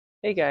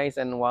Hey guys,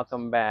 and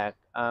welcome back.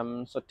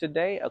 So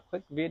today a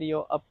quick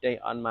video update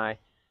on my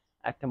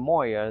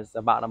Atemoyas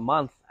about a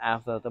month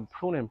after the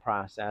pruning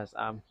process.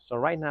 So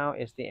right now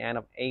it's the end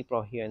of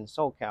April here in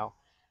SoCal,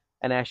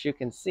 and as you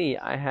can see,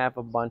 I have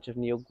a bunch of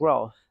new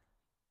growth,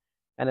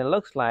 and it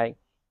looks like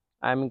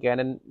I'm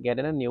getting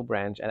a new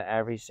branch at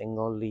every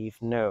single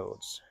leaf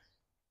nodes.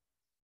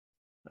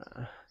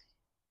 Uh,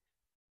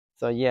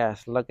 so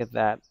yes, look at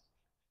that,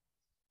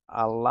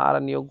 a lot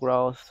of new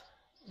growth,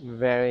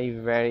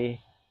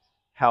 very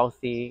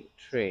healthy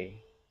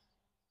tree.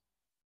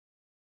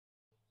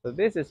 So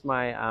this is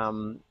my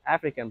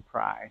African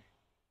pride.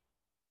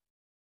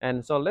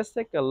 And so let's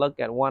take a look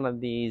at one of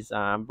these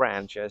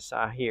branches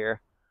here.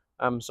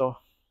 So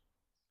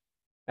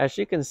as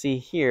you can see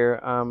here,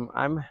 I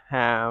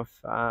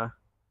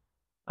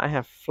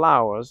have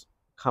flowers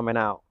coming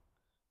out.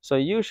 So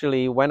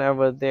usually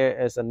whenever there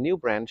is a new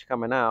branch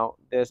coming out,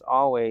 there's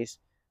always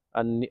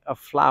a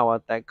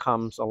flower that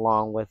comes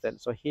along with it.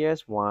 So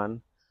here's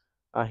one,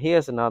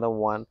 here's another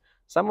one.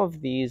 Some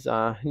of these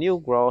new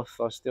growths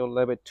are still a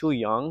little bit too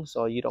young,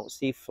 so you don't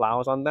see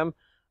flowers on them.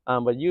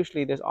 But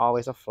usually there's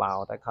always a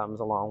flower that comes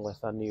along with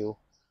uh,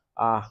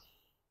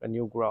 a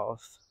new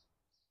growth.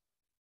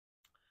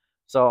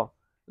 So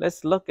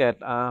let's look at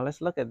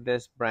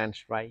this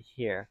branch right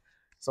here.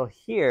 So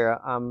here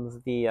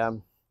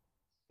the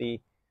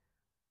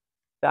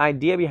the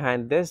idea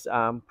behind this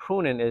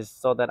pruning is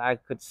so that I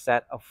could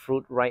set a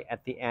fruit right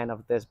at the end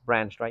of this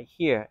branch right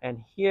here.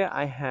 And here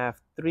I have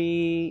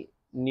three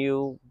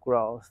new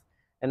growth.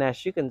 And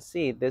as you can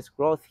see, this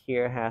growth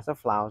here has a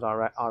flowers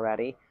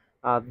already.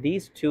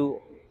 These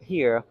two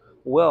here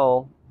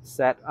will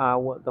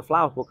the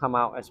flowers will come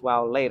out as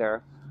well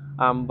later.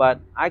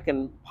 But I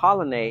can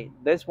pollinate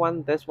this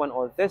one,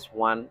 or this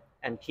one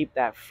and keep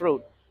that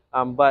fruit.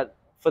 But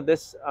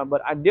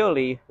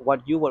ideally,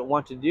 what you would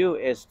want to do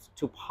is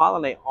to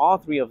pollinate all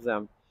three of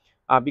them,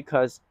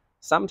 because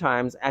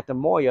sometimes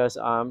Atemoyas,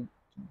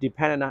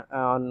 depending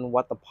on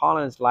what the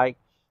pollen is like,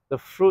 the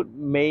fruit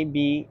may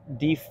be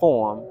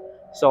deformed.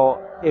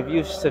 So if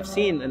you have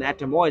seen an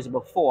Atemoyas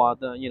before,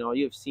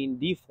 you've seen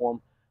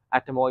deformed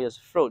Atemoyas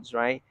fruits,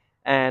 right?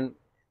 And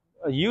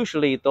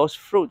usually those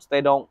fruits,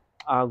 they don't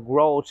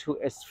grow to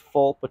its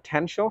full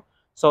potential,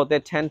 so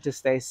they tend to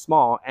stay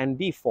small and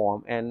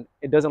deform, and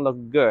it doesn't look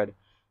good.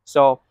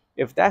 So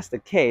if that's the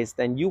case,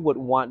 then you would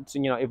want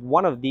to, if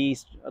one of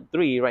these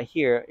three right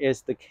here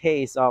is the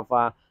case of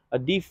a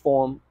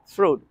deformed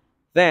fruit,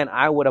 then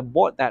I would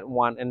abort that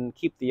one and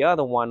keep the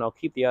other one, or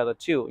keep the other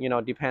two,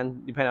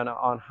 depending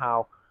on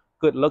how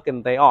good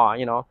looking they are.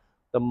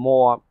 The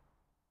more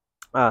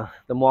the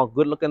more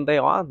good looking they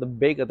are, the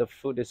bigger the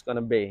fruit is going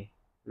to be,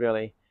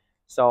 really.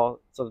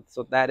 So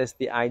that is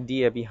the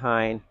idea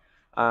behind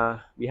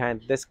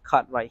this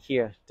cut right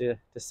here, to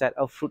set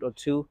a fruit or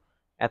two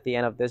at the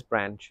end of this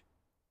branch.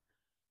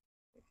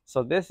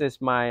 So this is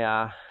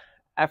my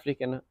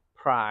African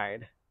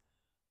pride.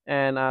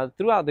 And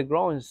throughout the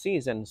growing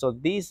season, so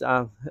these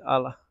you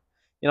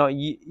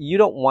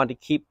don't want to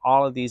keep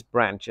all of these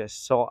branches,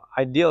 so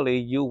ideally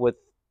you would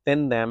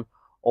thin them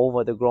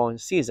over the growing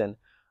season.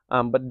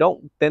 But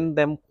don't thin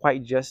them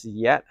quite just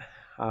yet,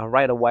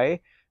 right away,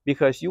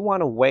 because you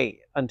want to wait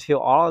until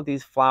all of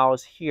these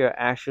flowers here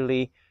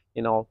actually,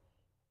 you know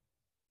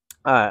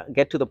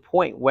get to the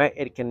point where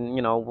it can,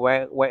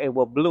 where it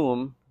will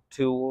bloom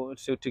to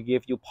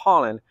give you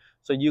pollen,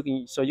 so you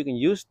can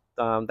use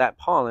that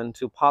pollen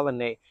to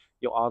pollinate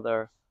your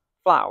other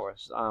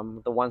flowers,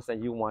 the ones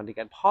that you want to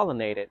get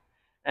pollinated.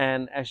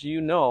 And as you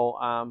know,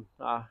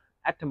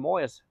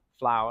 Atemoyas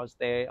flowers,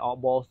 they are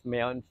both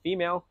male and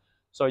female,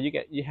 so you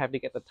have to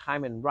get the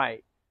timing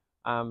right,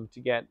 to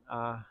get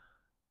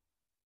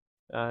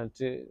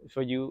to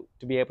for you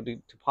to be able to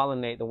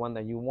pollinate the one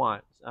that you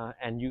want,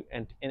 and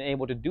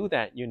able to do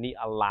that, you need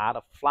a lot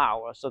of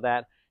flowers, so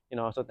that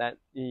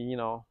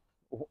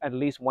at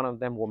least one of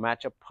them will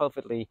match up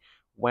perfectly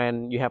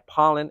when you have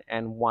pollen,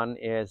 and one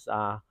is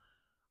a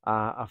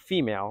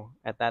female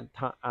at at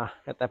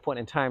that point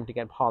in time to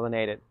get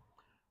pollinated.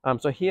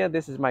 So here,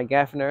 this is my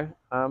Gaffner.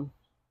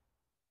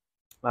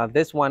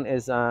 This one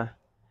is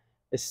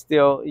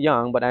still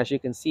young, but as you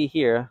can see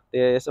here,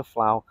 there is a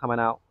flower coming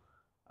out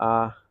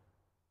uh,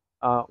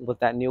 with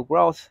that new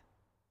growth.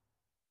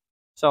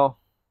 So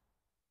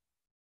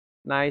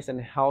nice and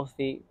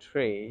healthy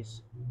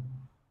trees.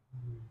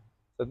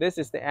 So this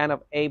is the end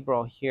of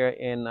April here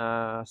in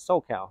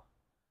SoCal.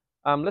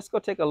 Let's go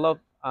take a look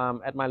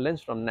at my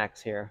Lindstrom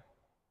next here.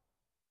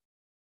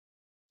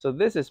 So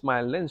this is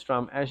my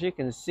Lindstrom. As you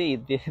can see,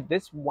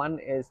 this one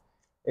is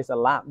a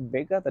lot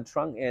bigger. The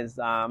trunk is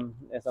a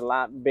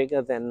lot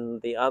bigger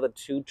than the other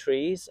two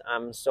trees.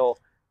 So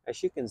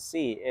as you can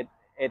see,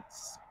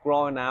 it's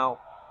growing out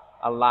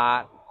a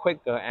lot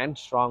quicker and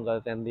stronger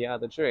than the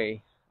other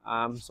tree.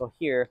 So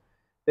here,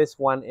 this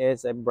one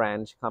is a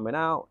branch coming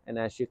out, and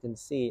as you can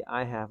see,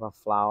 I have a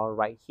flower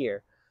right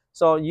here.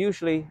 So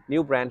usually,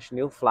 new branch,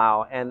 new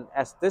flower, and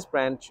as this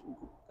branch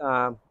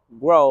uh,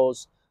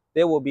 grows,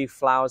 there will be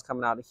flowers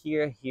coming out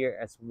here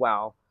as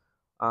well.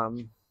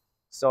 Um,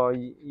 So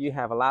you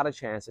have a lot of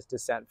chances to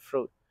set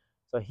fruit.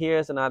 So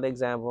here's another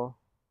example: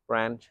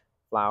 branch,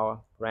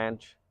 flower,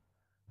 branch,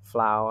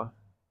 flower.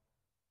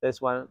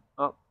 This one,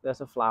 oh,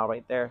 there's a flower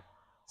right there.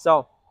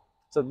 So,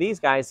 so these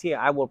guys here,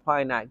 I will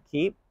probably not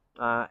keep.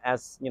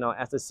 As you know,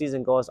 as the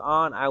season goes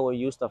on, I will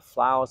use the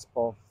flowers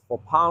for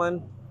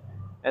pollen,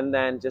 and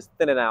then just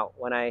thin it out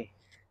when I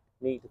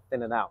need to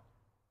thin it out.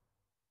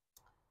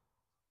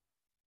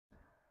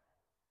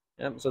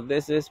 So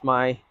this is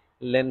my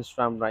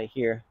Lindstrom right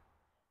here.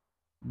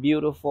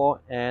 Beautiful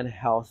and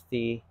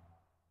healthy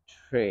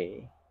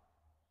tree.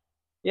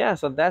 Yeah,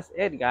 so that's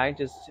it, guys.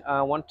 Just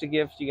want to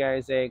give you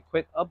guys a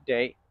quick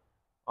update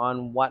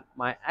on what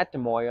my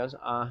Atemoyas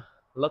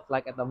look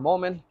like at the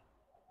moment.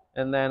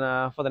 And then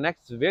for the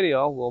next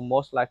video will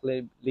most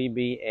likely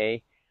be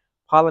a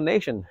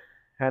pollination,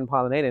 hand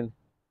pollinating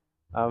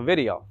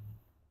video.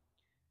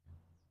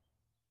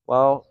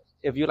 Well,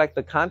 if you like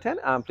the content,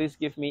 please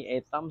give me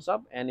a thumbs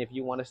up. And if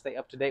you want to stay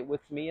up to date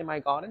with me in my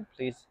garden,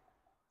 please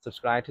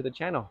subscribe to the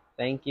channel.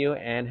 Thank you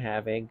and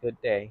have a good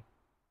day.